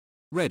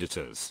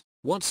Redditors,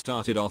 what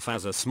started off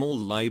as a small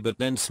lie but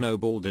then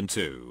snowballed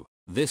into,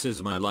 this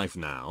is my life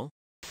now?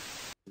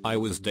 I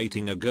was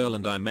dating a girl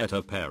and I met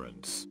her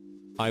parents.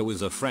 I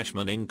was a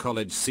freshman in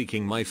college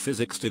seeking my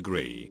physics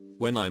degree.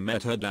 When I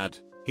met her dad,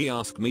 he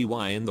asked me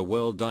why in the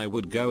world I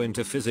would go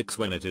into physics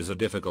when it is a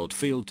difficult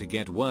field to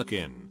get work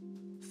in.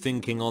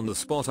 Thinking on the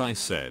spot I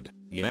said,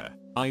 yeah,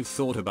 I've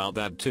thought about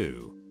that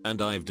too,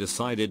 and I've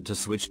decided to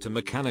switch to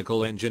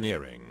mechanical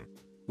engineering.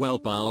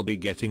 Welp, I'll be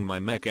getting my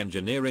mech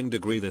engineering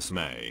degree this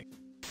May.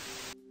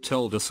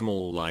 Told a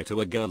small lie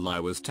to a girl I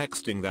was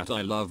texting that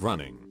I love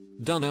running.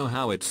 Dunno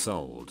how it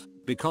sold,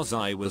 because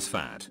I was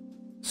fat.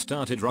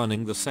 Started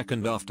running the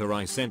second after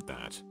I sent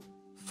that.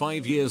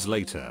 5 years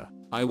later,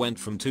 I went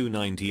from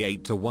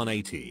 298 to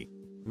 180.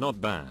 Not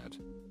bad.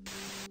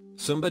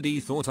 Somebody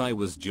thought I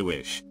was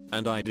Jewish,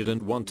 and I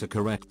didn't want to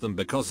correct them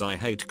because I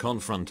hate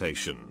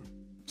confrontation.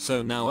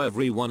 So now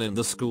everyone in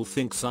the school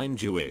thinks I'm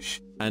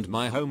Jewish, and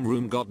my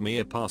homeroom got me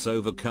a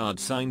Passover card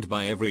signed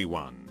by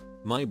everyone.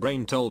 My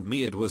brain told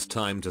me it was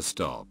time to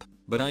stop,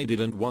 but I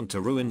didn't want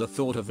to ruin the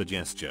thought of the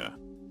gesture.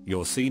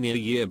 Your senior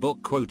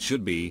yearbook quote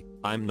should be,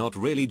 I'm not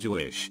really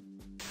Jewish.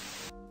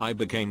 I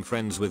became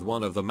friends with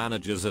one of the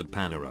managers at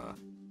Panera.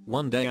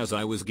 One day as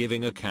I was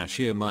giving a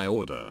cashier my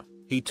order,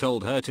 he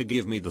told her to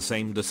give me the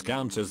same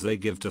discounts as they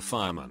give to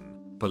firemen,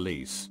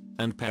 police,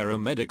 and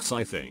paramedics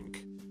I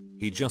think.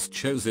 He just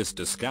chose this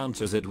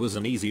discount as it was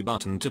an easy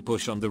button to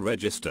push on the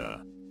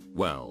register.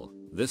 Well,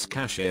 this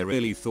cashier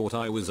really thought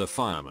I was a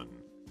fireman.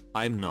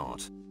 I'm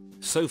not.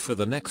 So for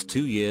the next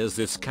 2 years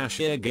this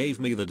cashier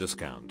gave me the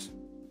discount.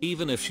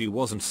 Even if she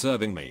wasn't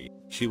serving me,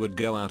 she would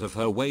go out of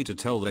her way to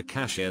tell the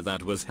cashier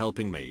that was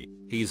helping me,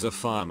 he's a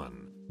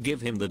fireman,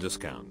 give him the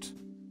discount.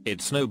 It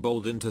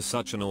snowballed into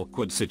such an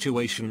awkward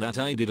situation that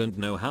I didn't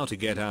know how to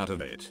get out of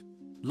it.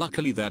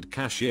 Luckily that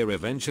cashier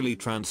eventually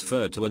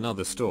transferred to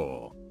another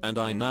store, and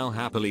I now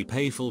happily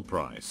pay full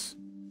price.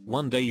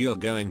 One day you're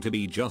going to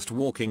be just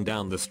walking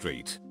down the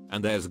street,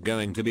 and there's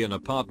going to be an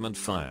apartment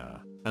fire,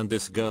 and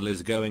this girl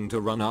is going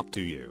to run up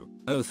to you.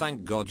 Oh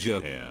thank God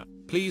you're here,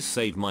 please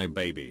save my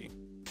baby.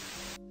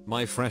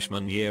 My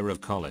freshman year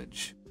of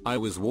college, I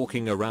was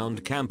walking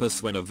around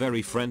campus when a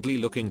very friendly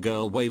looking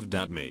girl waved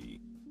at me.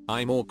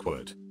 I'm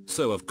awkward,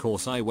 so of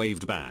course I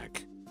waved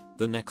back.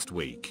 The next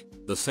week,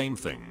 the same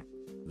thing.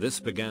 This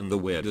began the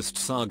weirdest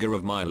saga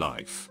of my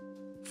life.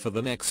 For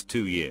the next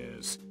 2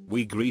 years,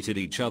 we greeted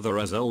each other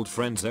as old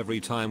friends every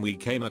time we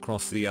came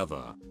across the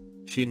other.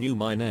 She knew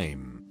my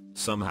name,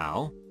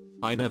 somehow.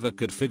 I never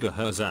could figure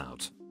hers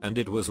out, and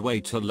it was way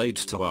too late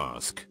to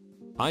ask.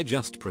 I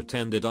just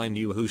pretended I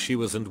knew who she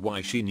was and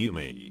why she knew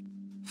me.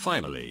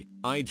 Finally,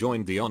 I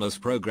joined the honors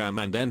program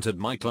and entered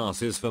my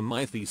classes for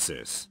my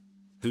thesis.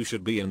 Who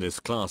should be in this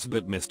class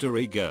but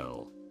mystery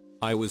girl?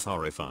 I was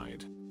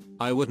horrified.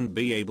 I wouldn't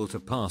be able to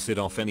pass it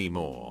off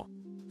anymore.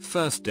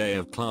 First day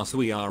of class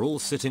we are all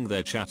sitting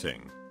there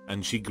chatting,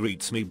 and she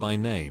greets me by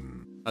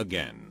name,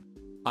 again.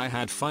 I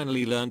had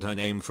finally learned her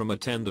name from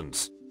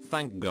attendance,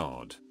 thank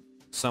God.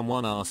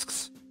 Someone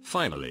asks,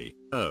 finally,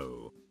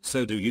 oh,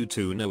 so do you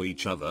two know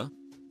each other?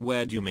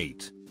 Where'd you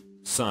meet?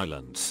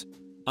 Silence.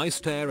 I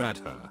stare at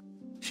her.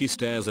 She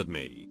stares at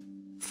me.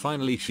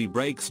 Finally she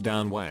breaks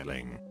down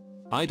wailing.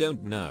 I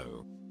don't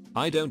know.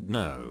 I don't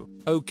know.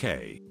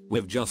 Okay,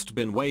 we've just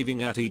been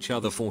waving at each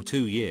other for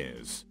 2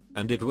 years,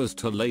 and it was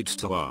too late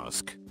to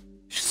ask.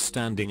 She's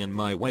standing in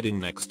my wedding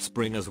next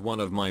spring as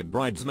one of my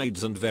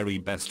bridesmaids and very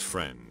best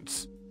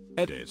friends.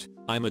 Edit,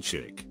 I'm a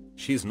chick.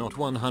 She's not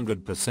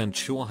 100%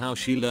 sure how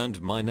she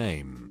learned my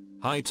name.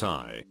 Hi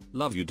Ty,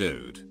 love you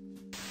dude.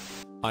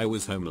 I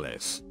was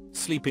homeless,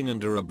 sleeping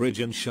under a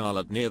bridge in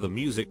Charlotte near the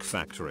music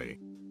factory.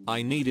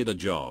 I needed a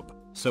job,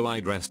 so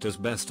I dressed as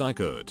best I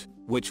could,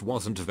 which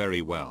wasn't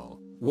very well.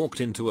 Walked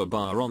into a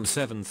bar on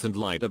 7th and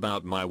lied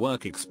about my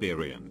work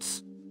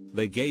experience.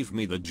 They gave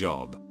me the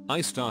job. I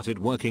started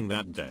working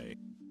that day.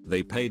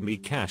 They paid me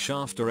cash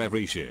after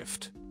every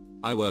shift.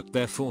 I worked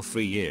there for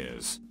 3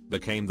 years,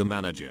 became the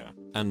manager,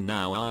 and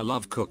now I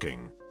love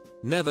cooking.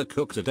 Never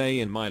cooked a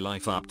day in my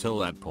life up till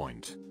that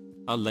point.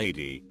 A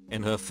lady,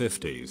 in her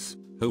 50s,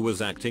 who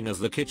was acting as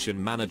the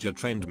kitchen manager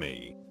trained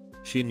me.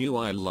 She knew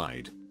I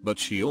lied, but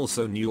she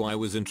also knew I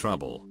was in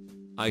trouble.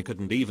 I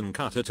couldn't even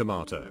cut a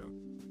tomato.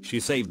 She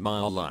saved my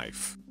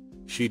life.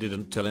 She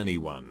didn't tell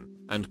anyone,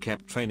 and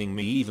kept training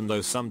me even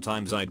though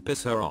sometimes I'd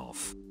piss her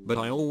off, but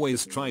I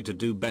always tried to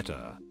do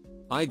better.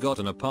 I got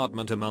an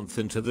apartment a month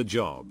into the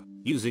job,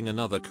 using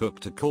another cook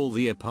to call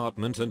the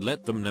apartment and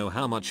let them know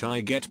how much I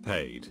get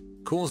paid,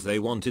 cause they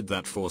wanted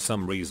that for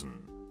some reason.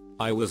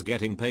 I was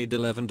getting paid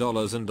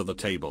 $11 under the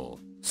table,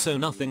 so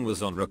nothing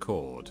was on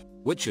record,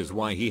 which is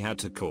why he had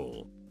to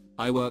call.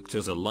 I worked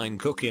as a line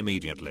cook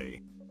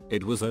immediately.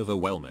 It was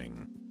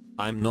overwhelming.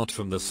 I'm not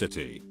from the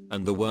city,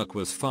 and the work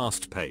was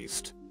fast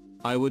paced.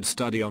 I would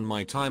study on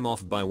my time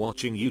off by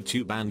watching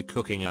YouTube and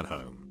cooking at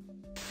home.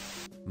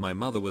 My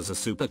mother was a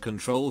super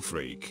control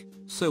freak,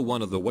 so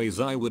one of the ways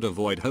I would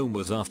avoid home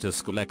was after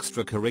school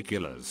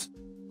extracurriculars.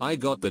 I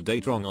got the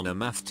date wrong on a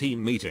math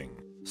team meeting,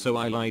 So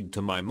I lied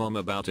to my mom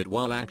about it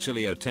while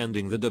actually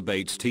attending the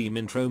debates team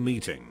intro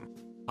meeting.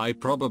 I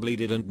probably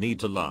didn't need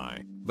to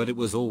lie, but it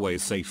was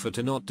always safer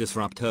to not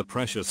disrupt her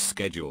precious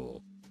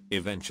schedule.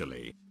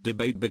 Eventually,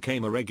 debate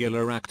became a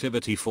regular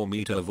activity for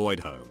me to avoid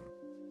home.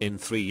 In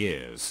 3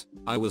 years,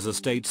 I was a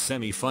state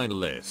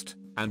semi-finalist,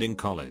 and in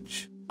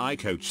college, I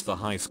coached the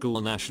high school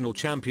national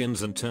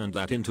champions and turned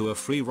that into a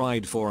free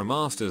ride for a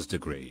master's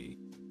degree.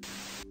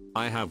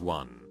 I have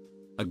one.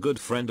 A good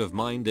friend of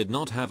mine did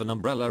not have an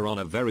umbrella on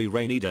a very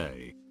rainy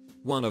day.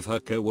 One of her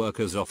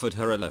co-workers offered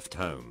her a lift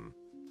home.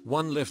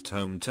 One lift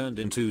home turned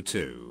into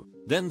 2,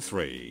 then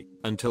 3,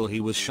 until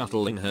he was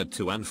shuttling her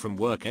to and from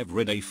work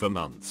every day for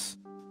months.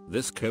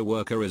 This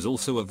co-worker is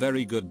also a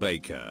very good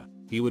baker.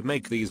 He would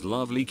make these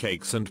lovely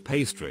cakes and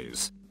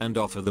pastries, and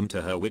offer them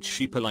to her, which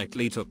she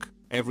politely took,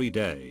 every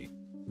day.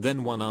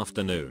 Then one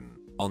afternoon,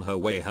 on her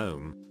way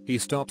home, he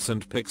stops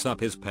and picks up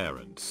his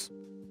parents.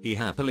 He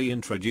happily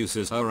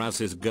introduces her as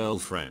his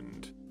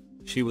girlfriend.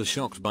 She was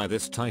shocked by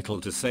this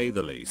title, to say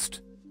the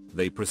least.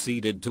 They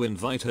proceeded to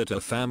invite her to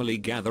a family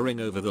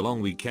gathering over the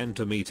long weekend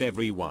to meet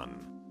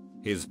everyone.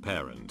 His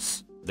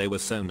parents, they were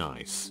so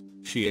nice.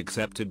 She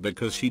accepted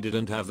because she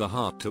didn't have the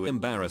heart to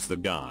embarrass the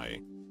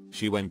guy.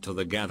 She went to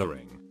the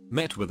gathering,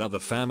 met with other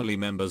family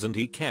members, and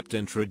he kept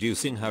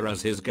introducing her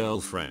as his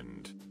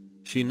girlfriend.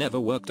 She never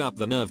worked up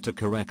the nerve to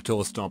correct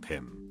or stop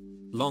him.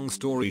 Long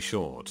story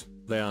short,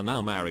 they are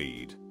now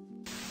married.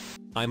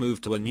 I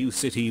moved to a new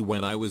city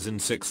when I was in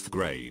 6th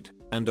grade,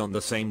 and on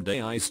the same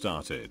day I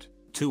started,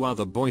 2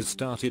 other boys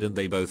started, and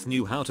they both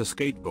knew how to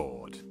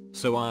skateboard,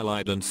 so I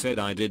lied and said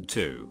I did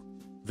too.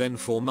 Then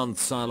for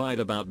months I lied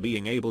about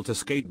being able to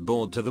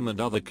skateboard to them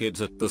and other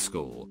kids at the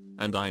school,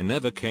 and I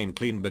never came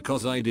clean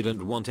because I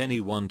didn't want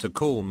anyone to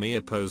call me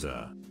a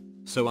poser.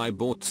 So I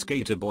bought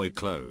skater boy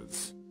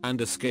clothes and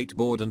a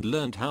skateboard and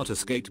learned how to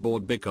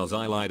skateboard because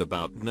I lied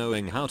about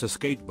knowing how to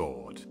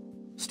skateboard.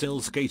 Still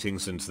skating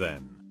since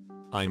then.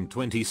 I'm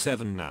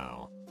 27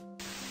 now.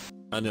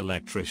 An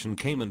electrician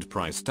came and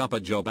priced up a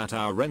job at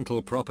our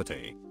rental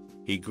property.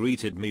 He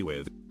greeted me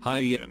with,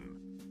 "Hi Ian.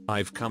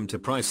 I've come to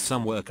price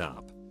some work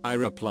up." I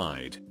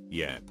replied,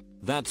 "Yep,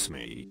 that's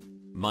me.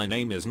 My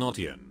name is not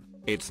Ian.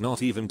 It's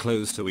not even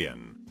close to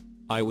Ian."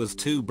 I was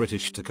too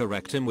British to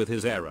correct him with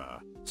his error,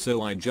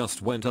 so I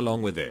just went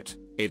along with it.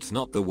 It's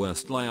not the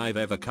worst lie I've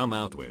ever come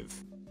out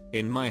with.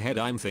 In my head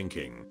I'm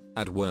thinking,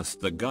 at worst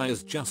the guy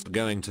is just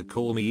going to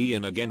call me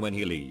Ian again when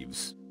he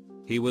leaves.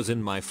 He was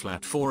in my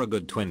flat for a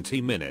good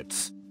 20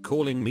 minutes,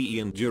 calling me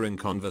Ian during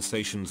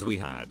conversations we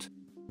had.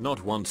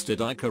 Not once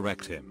did I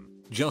correct him,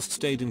 just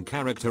stayed in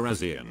character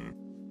as Ian.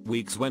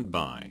 Weeks went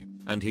by,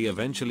 and he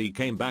eventually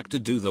came back to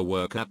do the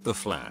work at the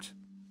flat.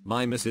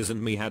 My missus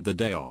and me had the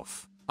day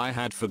off. I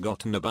had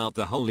forgotten about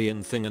the whole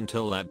Ian thing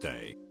until that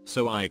day,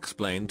 so I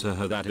explained to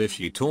her that if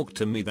she talked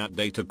to me that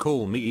day to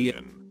call me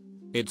Ian.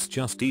 It's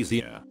just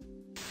easier.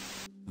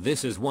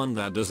 This is one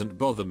that doesn't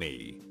bother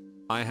me.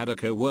 I had a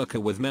co-worker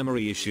with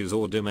memory issues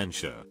or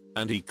dementia,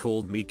 and he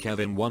called me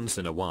Kevin once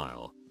in a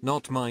while,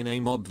 not my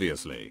name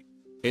obviously.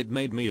 It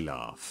made me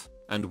laugh,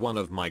 and one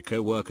of my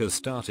co-workers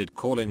started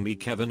calling me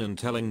Kevin and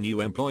telling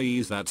new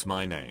employees that's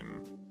my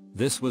name.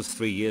 This was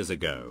 3 years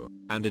ago,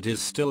 and it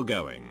is still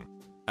going.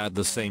 At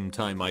the same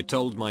time I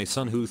told my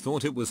son, who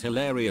thought it was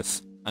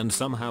hilarious, and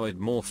somehow it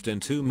morphed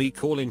into me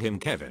calling him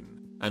Kevin,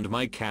 and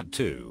my cat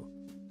too.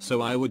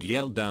 So I would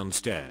yell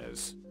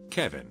downstairs,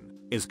 "Kevin,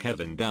 is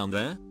Kevin down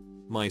there?"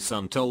 My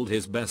son told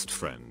his best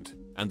friend,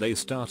 and they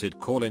started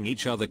calling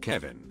each other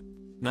Kevin.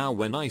 Now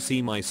when I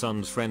see my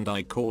son's friend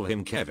I call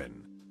him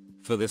Kevin.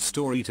 For this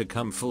story to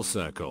come full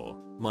circle,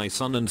 my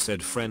son and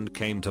said friend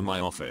came to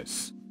my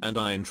office, and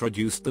I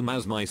introduced them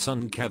as my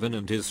son Kevin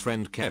and his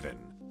friend Kevin.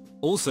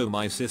 Also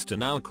my sister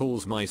now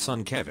calls my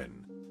son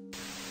Kevin.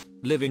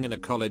 Living in a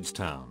college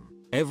town,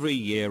 every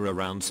year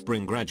around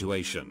spring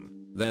graduation,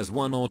 there's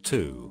 1 or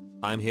 2,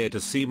 I'm here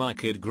to see my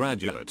kid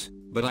graduate,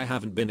 but I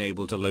haven't been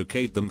able to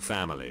locate them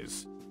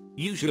families.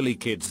 Usually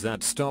kids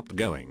that stopped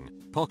going,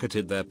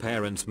 pocketed their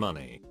parents'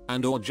 money,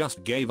 and or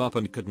just gave up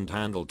and couldn't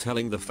handle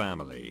telling the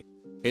family.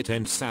 It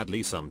ends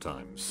sadly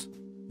sometimes.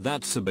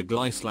 That's a big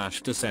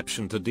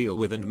lie/deception to deal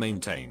with and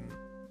maintain.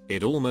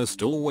 It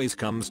almost always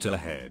comes to a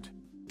head.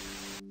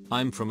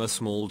 I'm from a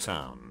small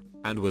town,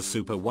 and was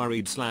super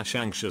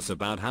worried/anxious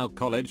about how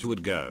college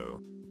would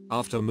go.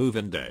 After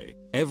move-in day,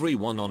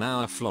 everyone on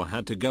our floor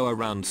had to go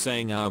around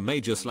saying our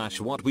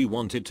major/what we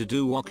wanted to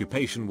do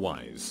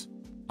occupation-wise.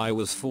 I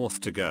was 4th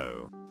to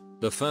go.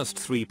 The first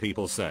 3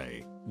 people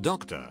say,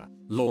 doctor,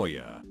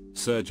 lawyer,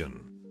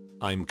 surgeon.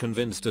 I'm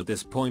convinced at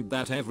this point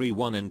that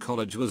everyone in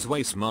college was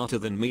way smarter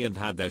than me and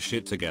had their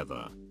shit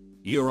together.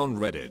 You're on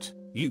Reddit,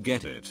 you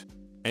get it.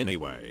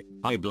 Anyway,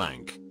 I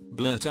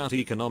blurt out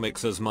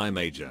economics as my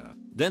major,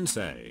 then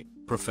say,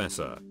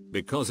 professor,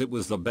 because it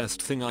was the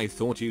best thing I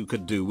thought you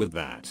could do with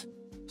that.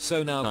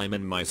 So now I'm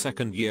in my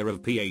 2nd year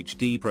of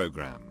PhD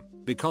program,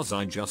 because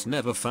I just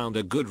never found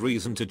a good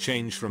reason to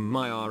change from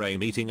my RA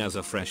meeting as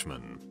a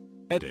freshman.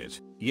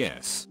 Edit,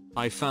 yes.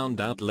 I found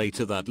out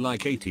later that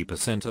like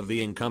 80% of the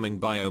incoming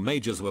bio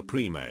majors were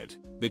pre-med,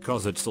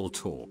 because it's all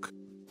talk.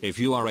 If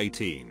you are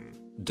 18,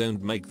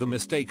 don't make the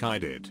mistake I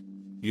did.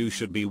 You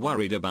should be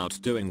worried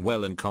about doing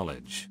well in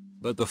college,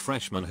 but the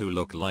freshmen who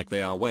look like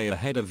they are way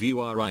ahead of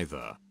you are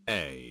either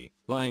A.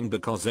 lying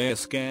because they're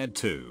scared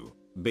to,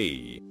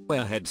 B.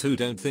 airheads who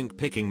don't think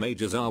picking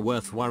majors are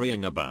worth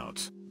worrying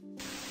about.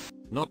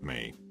 Not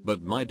me,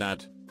 but my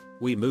dad.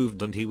 We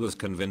moved and he was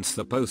convinced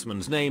the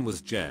postman's name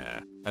was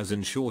Jer, as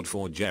in short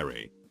for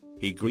Jerry.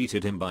 He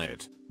greeted him by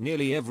it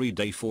nearly every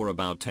day for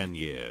about 10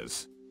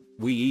 years.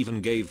 We even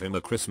gave him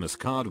a Christmas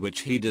card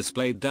which he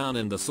displayed down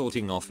in the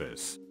sorting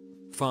office.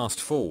 Fast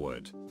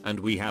forward, and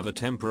we have a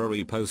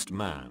temporary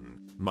postman,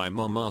 my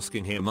mom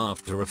asking him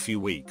after a few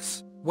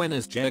weeks, "When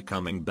is Jer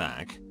coming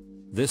back?"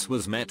 This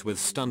was met with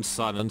stunned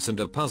silence and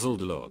a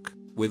puzzled look,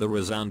 with a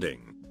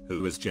resounding,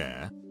 "Who is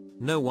Jer?"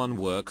 No one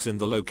works in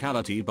the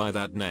locality by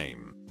that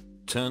name.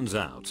 Turns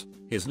out,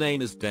 his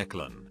name is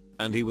Declan,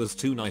 and he was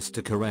too nice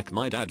to correct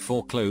my dad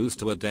for close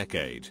to a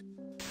decade.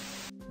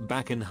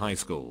 Back in high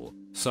school,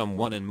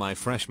 someone in my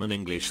freshman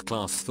English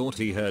class thought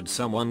he heard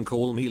someone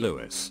call me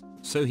Lewis,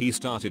 so he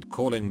started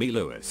calling me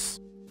Lewis.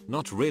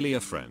 Not really a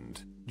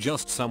friend,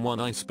 just someone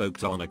I spoke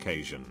to on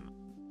occasion.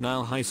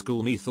 Now high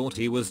school me thought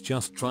he was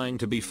just trying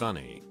to be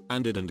funny,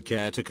 and didn't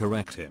care to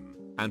correct him,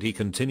 and he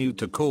continued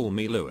to call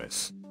me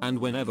Lewis, and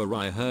whenever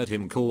I heard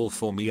him call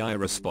for me I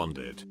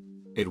responded.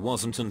 It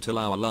wasn't until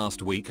our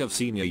last week of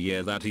senior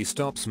year that he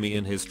stops me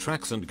in his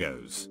tracks and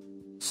goes,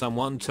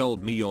 "Someone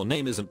told me your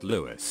name isn't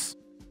Lewis.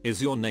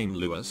 Is your name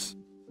Lewis?"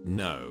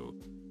 "No.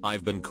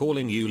 I've been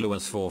calling you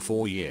Lewis for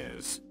 4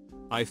 years.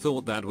 I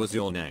thought that was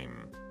your name."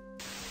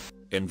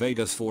 In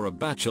Vegas for a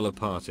bachelor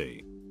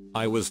party.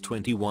 I was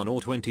 21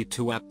 or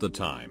 22 at the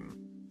time.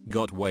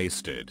 Got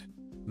wasted.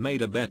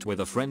 Made a bet with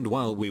a friend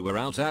while we were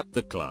out at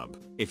the club.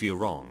 If you're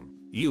wrong,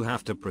 you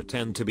have to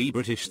pretend to be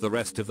British the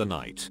rest of the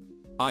night.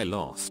 I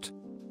lost.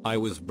 I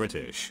was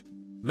British.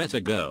 Met a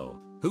girl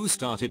who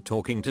started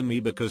talking to me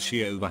because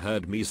she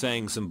overheard me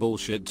saying some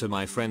bullshit to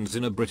my friends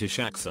in a British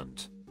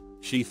accent.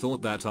 She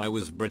thought that I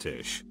was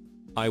British.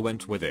 I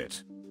went with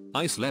it.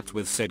 I slept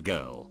with said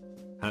girl.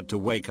 Had to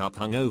wake up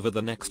hungover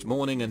the next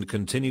morning and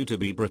continue to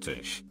be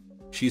British.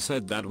 She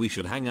said that we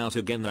should hang out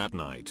again that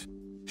night.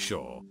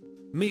 Sure.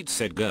 Meet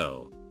said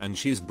girl, and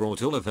she's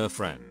brought all of her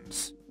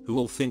friends, who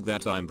all think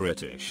that I'm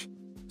British.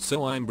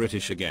 So I'm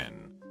British again,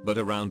 but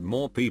around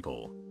more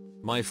people.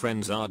 My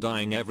friends are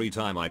dying every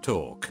time I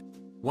talk.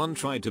 One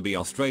tried to be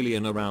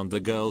Australian around the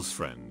girl's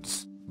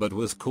friends, but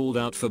was called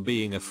out for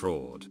being a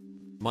fraud.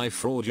 My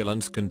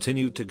fraudulence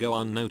continued to go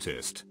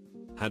unnoticed.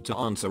 Had to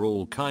answer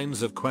all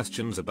kinds of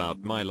questions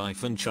about my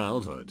life and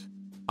childhood.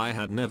 I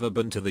had never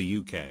been to the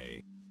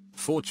UK.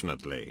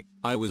 Fortunately,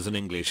 I was an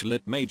English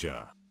lit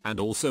major, and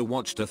also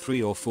watched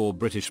 3 or 4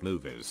 British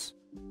movies.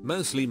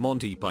 Mostly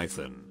Monty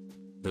Python.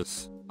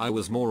 Thus, I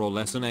was more or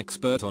less an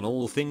expert on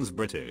all things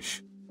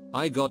British.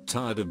 I got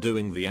tired of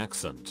doing the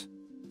accent.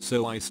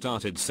 So I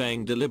started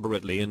saying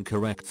deliberately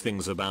incorrect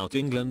things about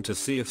England to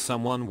see if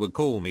someone would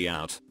call me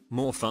out,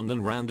 more fun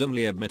than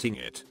randomly admitting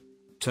it.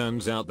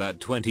 Turns out that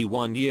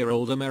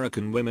 21-year-old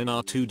American women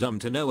are too dumb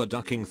to know a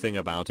ducking thing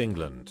about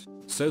England,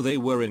 so they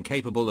were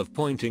incapable of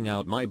pointing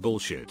out my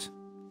bullshit.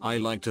 I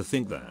like to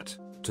think that,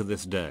 to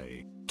this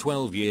day,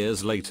 12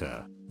 years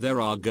later,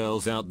 there are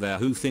girls out there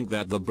who think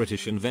that the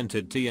British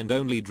invented tea and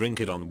only drink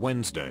it on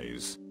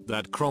Wednesdays,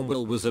 that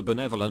Cromwell was a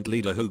benevolent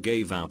leader who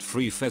gave out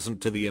free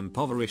pheasant to the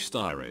impoverished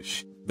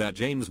Irish, that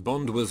James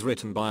Bond was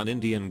written by an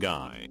Indian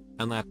guy,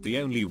 and that the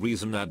only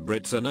reason that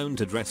Brits are known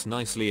to dress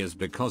nicely is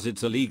because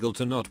it's illegal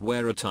to not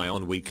wear a tie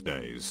on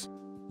weekdays.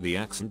 The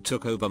accent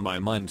took over my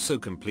mind so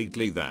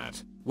completely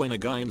that, when a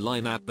guy in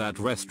line at that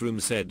restroom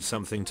said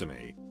something to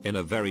me, in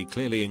a very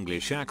clearly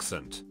English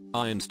accent,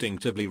 I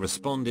instinctively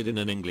responded in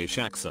an English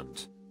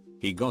accent.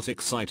 He got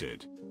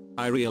excited.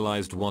 I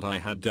realized what I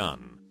had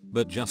done,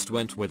 but just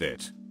went with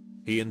it.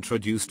 He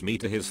introduced me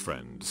to his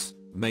friends,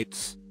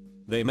 mates.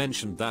 They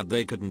mentioned that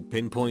they couldn't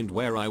pinpoint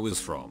where I was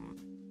from.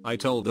 I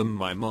told them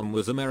my mom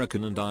was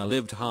American and I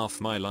lived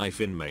half my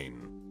life in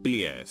Maine,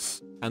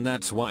 BS, and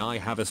that's why I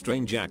have a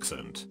strange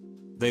accent.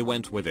 They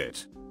went with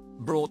it.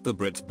 Brought the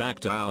Brits back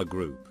to our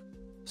group.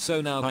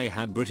 So now I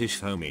had British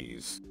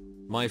homies.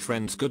 My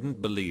friends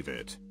couldn't believe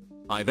it.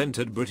 I've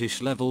entered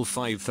British level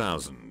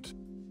 5000.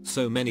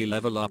 So many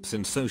level ups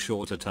in so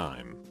short a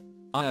time.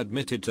 I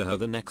admitted to her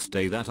the next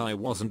day that I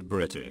wasn't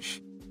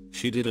British.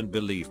 She didn't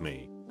believe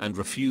me, and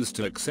refused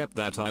to accept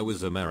that I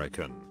was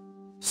American.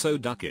 So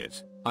duck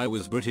it, I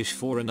was British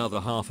for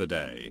another half a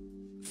day.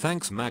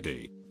 Thanks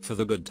Maggie, for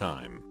the good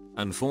time,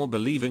 and for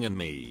believing in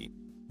me.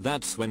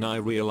 That's when I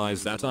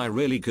realized that I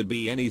really could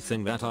be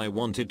anything that I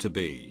wanted to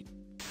be.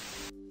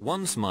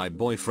 Once my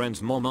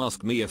boyfriend's mom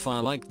asked me if I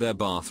liked their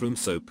bathroom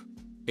soap.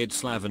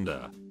 It's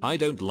lavender. I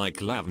don't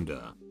like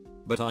lavender.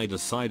 But I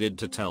decided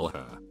to tell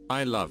her,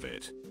 I love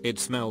it. It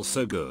smells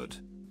so good.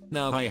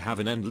 Now I have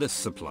an endless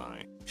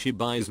supply. She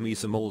buys me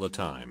some all the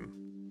time.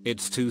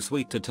 It's too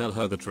sweet to tell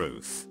her the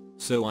truth,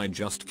 so I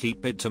just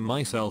keep it to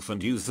myself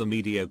and use the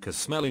mediocre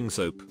smelling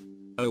soap.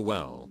 Oh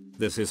well,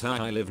 this is how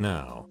I live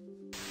now.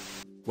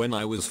 When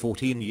I was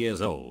 14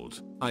 years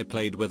old, I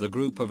played with a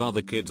group of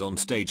other kids on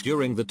stage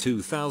during the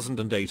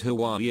 2008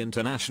 Hawaii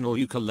International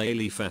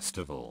Ukulele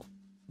Festival.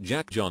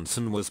 Jack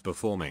Johnson was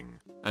performing,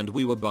 and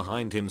we were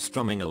behind him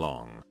strumming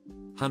along.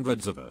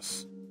 Hundreds of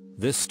us.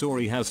 This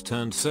story has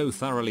turned so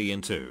thoroughly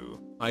into,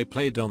 I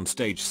played on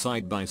stage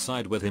side by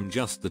side with him,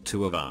 just the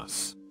two of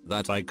us,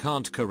 that I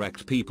can't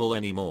correct people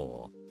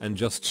anymore, and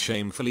just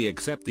shamefully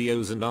accept the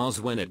O's and R's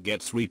when it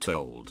gets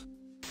retold.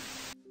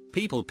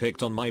 People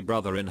picked on my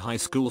brother in high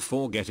school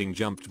for getting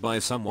jumped by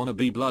some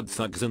wannabe blood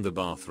thugs in the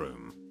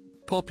bathroom.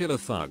 Popular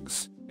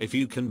thugs, if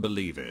you can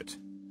believe it.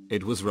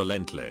 It was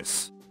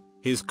relentless.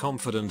 His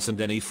confidence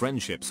and any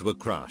friendships were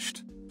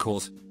crushed,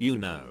 'cause, you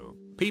know,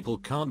 people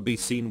can't be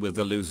seen with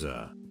the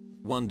loser.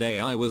 One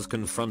day I was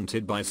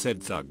confronted by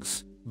said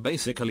thugs,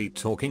 basically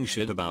talking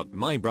shit about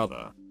my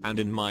brother, and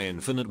in my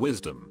infinite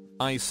wisdom,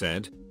 I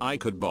said, I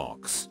could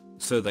box,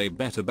 so they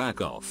better back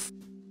off.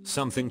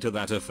 Something to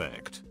that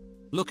effect.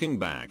 Looking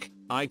back,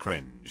 I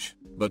cringe,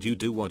 but you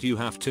do what you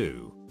have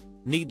to.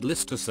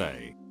 Needless to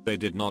say, they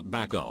did not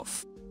back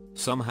off.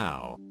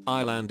 Somehow,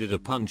 I landed a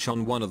punch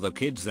on one of the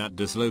kids that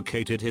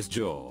dislocated his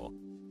jaw.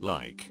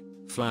 Like,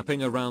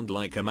 flapping around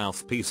like a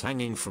mouthpiece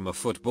hanging from a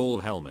football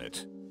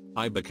helmet.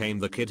 I became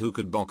the kid who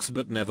could box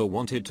but never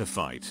wanted to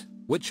fight,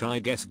 which I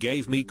guess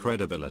gave me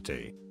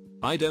credibility.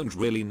 I don't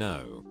really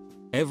know.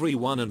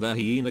 Everyone and their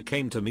hyena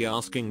came to me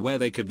asking where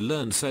they could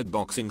learn said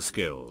boxing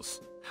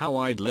skills, how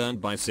I'd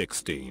learned by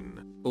 16,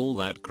 all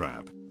that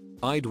crap.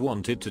 I'd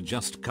wanted to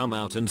just come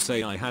out and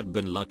say I had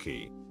been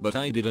lucky, but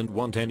I didn't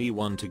want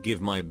anyone to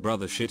give my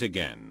brother shit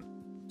again.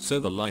 So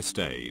the lie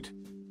stayed.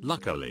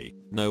 Luckily,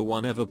 no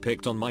one ever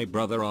picked on my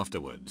brother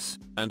afterwards,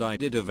 and I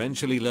did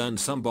eventually learn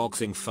some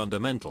boxing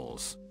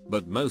fundamentals,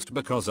 but most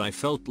because I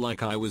felt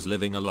like I was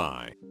living a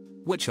lie.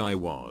 Which I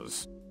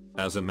was.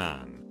 As a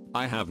man,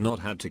 I have not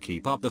had to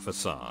keep up the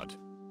facade.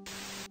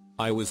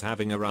 I was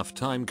having a rough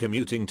time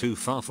commuting too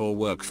far for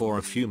work for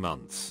a few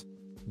months.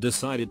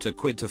 Decided to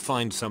quit to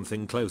find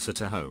something closer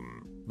to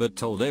home, but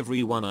told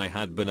everyone I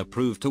had been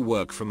approved to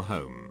work from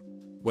home.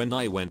 When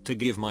I went to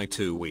give my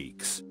 2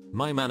 weeks,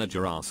 my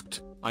manager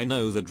asked, I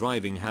know the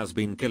driving has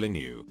been killing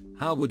you,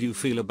 how would you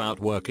feel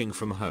about working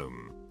from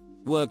home?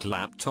 Work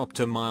laptop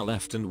to my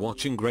left and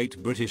watching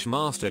Great British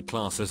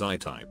Masterclass as I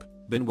type,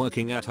 been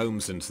working at home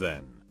since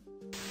then.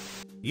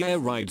 Yeah,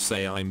 right,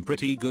 say I'm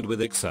pretty good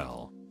with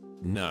Excel.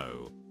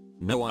 No.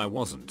 No, I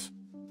wasn't.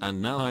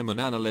 And now I'm an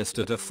analyst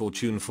at a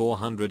Fortune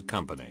 400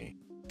 company.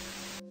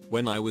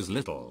 When I was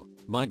little,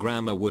 my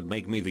grandma would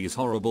make me these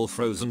horrible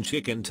frozen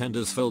chicken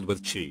tenders filled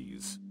with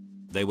cheese.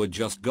 They were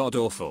just god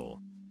awful.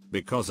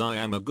 Because I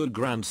am a good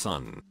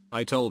grandson,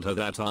 I told her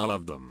that I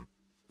loved them.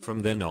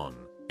 From then on,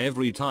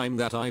 every time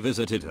that I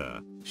visited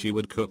her, she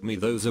would cook me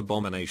those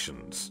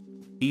abominations.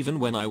 Even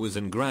when I was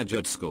in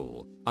graduate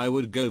school, I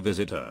would go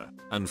visit her,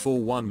 and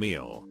for one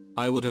meal,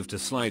 I would have to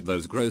slide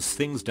those gross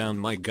things down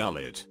my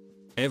gullet.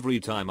 Every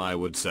time I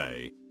would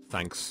say,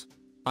 thanks.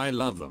 I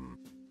love them.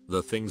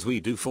 The things we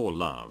do for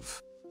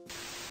love.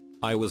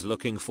 I was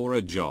looking for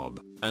a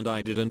job, and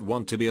I didn't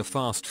want to be a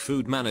fast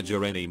food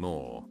manager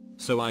anymore,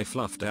 so I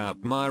fluffed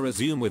out my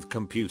resume with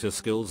computer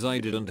skills I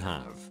didn't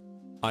have.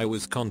 I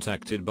was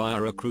contacted by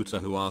a recruiter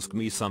who asked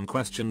me some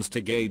questions to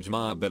gauge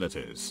my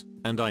abilities,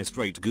 and I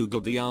straight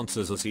googled the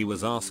answers as he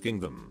was asking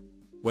them.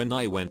 When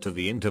I went to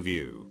the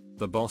interview,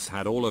 the boss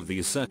had all of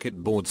these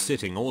circuit boards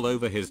sitting all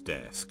over his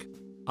desk.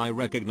 I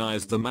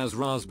recognized them as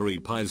Raspberry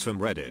Pis from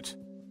Reddit.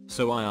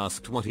 So I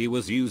asked what he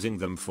was using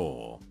them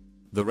for.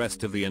 The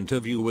rest of the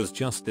interview was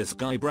just this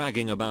guy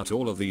bragging about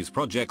all of these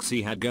projects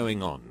he had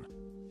going on.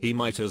 He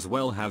might as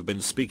well have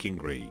been speaking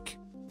Greek.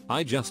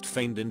 I just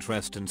feigned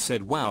interest and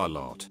said wow a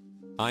lot.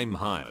 I'm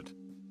hired.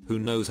 Who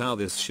knows how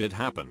this shit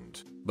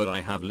happened, but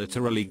I have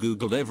literally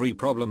googled every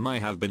problem I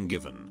have been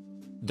given.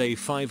 Day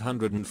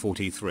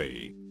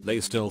 543, they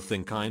still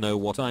think I know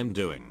what I'm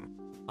doing.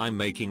 I'm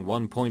making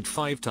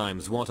 1.5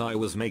 times what I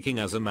was making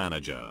as a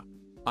manager.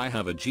 I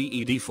have a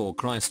GED for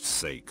Christ's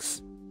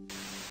sakes.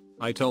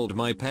 I told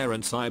my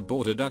parents I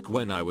bought a duck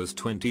when I was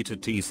 20 to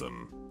tease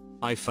them.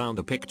 I found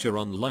a picture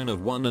online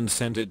of one and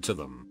sent it to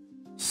them.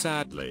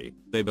 Sadly,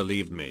 they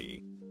believed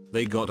me.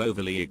 They got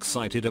overly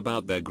excited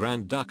about their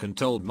grand duck and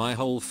told my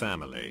whole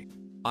family.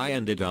 I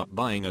ended up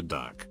buying a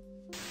duck.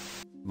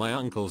 My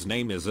uncle's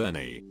name is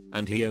Ernie,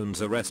 and he owns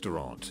a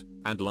restaurant,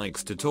 and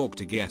likes to talk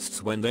to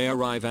guests when they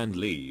arrive and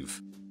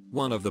leave.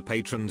 One of the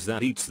patrons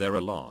that eats there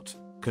a lot,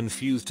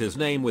 confused his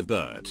name with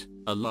Bert,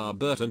 a la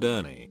Bert and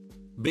Ernie.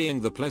 Being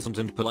the pleasant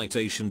and polite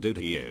Asian dude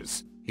he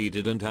is, he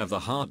didn't have the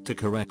heart to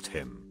correct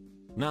him.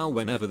 Now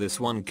whenever this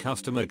one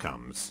customer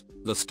comes,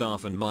 the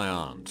staff and my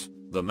aunt,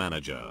 the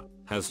manager,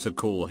 has to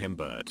call him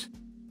Bert.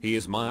 He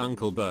is my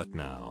Uncle Bert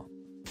now.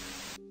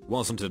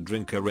 Wasn't a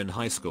drinker in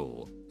high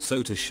school,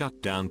 so to shut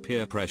down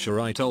peer pressure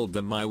I told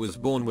them I was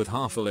born with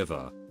half a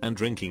liver, and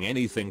drinking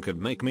anything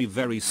could make me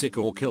very sick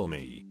or kill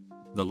me.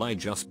 The lie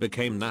just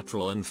became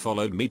natural and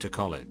followed me to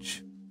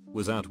college.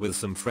 Was out with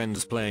some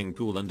friends playing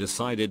pool and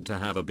decided to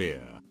have a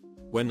beer.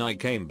 When I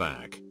came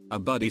back, a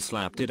buddy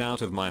slapped it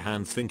out of my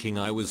hand thinking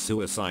I was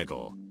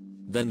suicidal.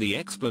 Then the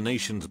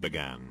explanations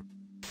began.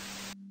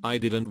 I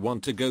didn't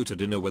want to go to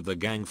dinner with the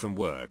gang from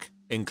work,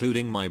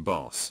 including my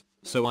boss,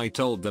 so I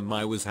told them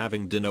I was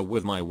having dinner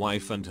with my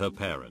wife and her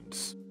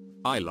parents.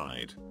 I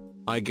lied.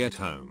 I get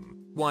home,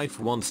 wife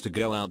wants to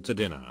go out to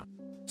dinner.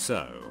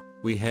 So,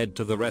 we head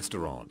to the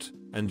restaurant,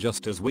 and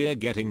just as we're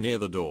getting near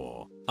the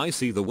door, I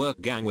see the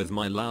work gang with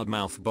my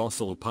loudmouth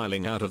boss all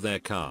piling out of their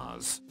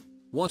cars.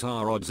 What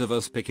are odds of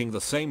us picking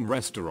the same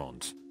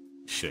restaurant?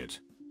 Shit.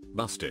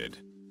 Busted.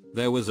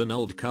 There was an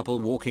old couple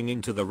walking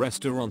into the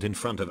restaurant in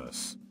front of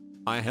us.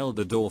 I held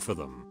the door for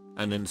them,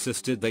 and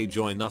insisted they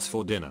join us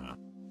for dinner.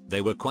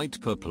 They were quite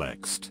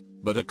perplexed,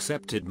 but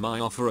accepted my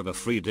offer of a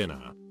free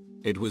dinner.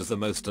 It was the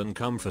most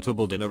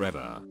uncomfortable dinner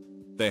ever.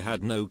 They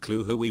had no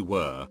clue who we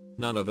were,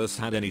 none of us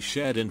had any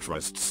shared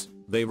interests.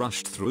 They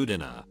rushed through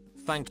dinner,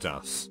 thanked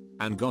us,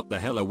 and got the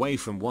hell away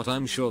from what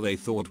I'm sure they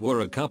thought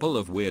were a couple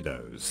of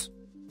weirdos.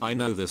 I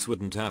know this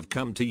wouldn't have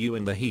come to you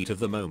in the heat of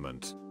the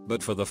moment,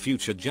 but for the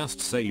future just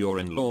say your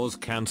in-laws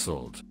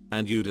cancelled,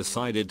 and you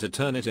decided to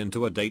turn it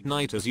into a date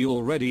night as you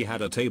already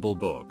had a table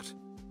booked.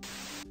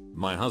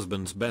 My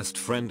husband's best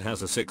friend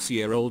has a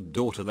 6-year-old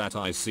daughter that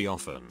I see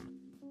often.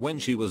 When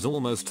she was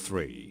almost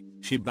 3,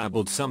 she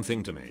babbled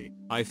something to me,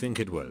 I think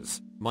it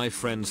was, "My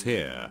friend's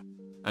here."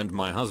 And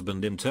my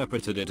husband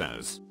interpreted it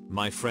as,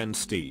 "My friend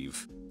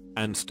Steve."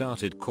 And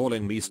started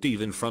calling me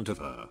Steve in front of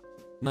her.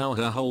 Now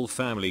her whole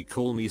family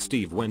call me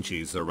Steve when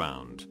she's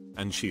around,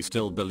 and she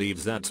still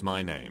believes that's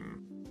my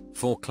name.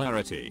 For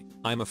clarity,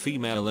 I'm a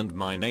female and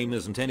my name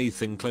isn't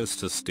anything close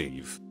to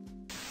Steve.